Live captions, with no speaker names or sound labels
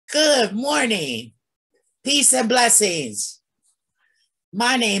Good morning. Peace and blessings.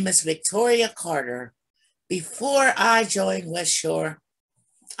 My name is Victoria Carter. Before I joined West Shore,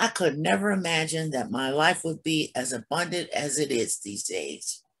 I could never imagine that my life would be as abundant as it is these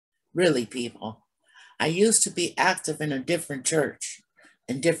days. Really, people. I used to be active in a different church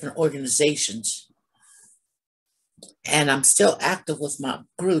and different organizations, and I'm still active with my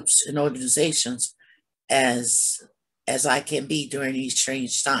groups and organizations as as I can be during these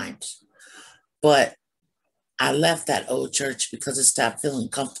strange times. But I left that old church because it stopped feeling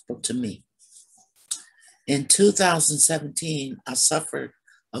comfortable to me. In 2017, I suffered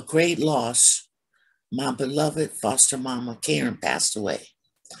a great loss. My beloved foster mama, Karen, passed away.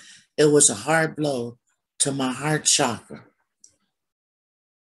 It was a hard blow to my heart chakra.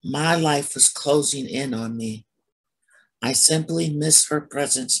 My life was closing in on me. I simply miss her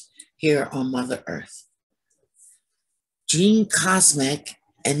presence here on Mother Earth. Jean Cosmic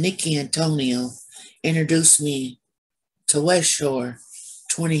and Nikki Antonio introduced me to West Shore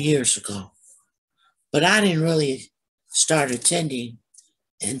 20 years ago. But I didn't really start attending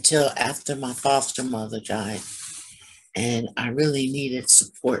until after my foster mother died, and I really needed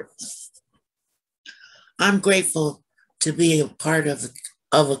support. I'm grateful to be a part of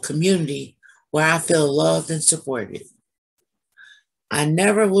a community where I feel loved and supported. I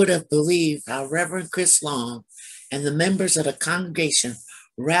never would have believed how Reverend Chris Long and the members of the congregation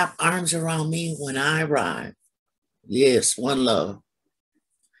wrapped arms around me when I arrived. Yes, one love.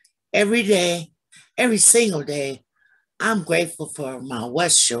 Every day, every single day, I'm grateful for my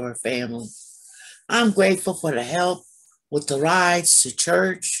West Shore family. I'm grateful for the help with the rides to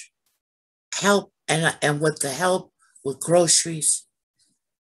church, help and with the help with groceries,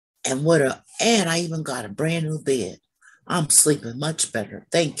 and I even got a brand new bed. I'm sleeping much better.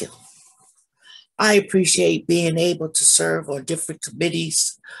 Thank you. I appreciate being able to serve on different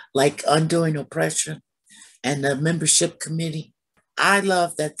committees like Undoing Oppression and the membership committee. I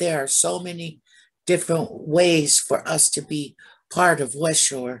love that there are so many different ways for us to be part of West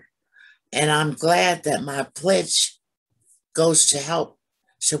Shore. And I'm glad that my pledge goes to help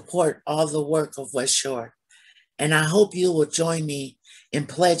support all the work of West Shore. And I hope you will join me in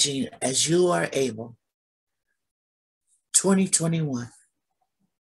pledging as you are able. 2021.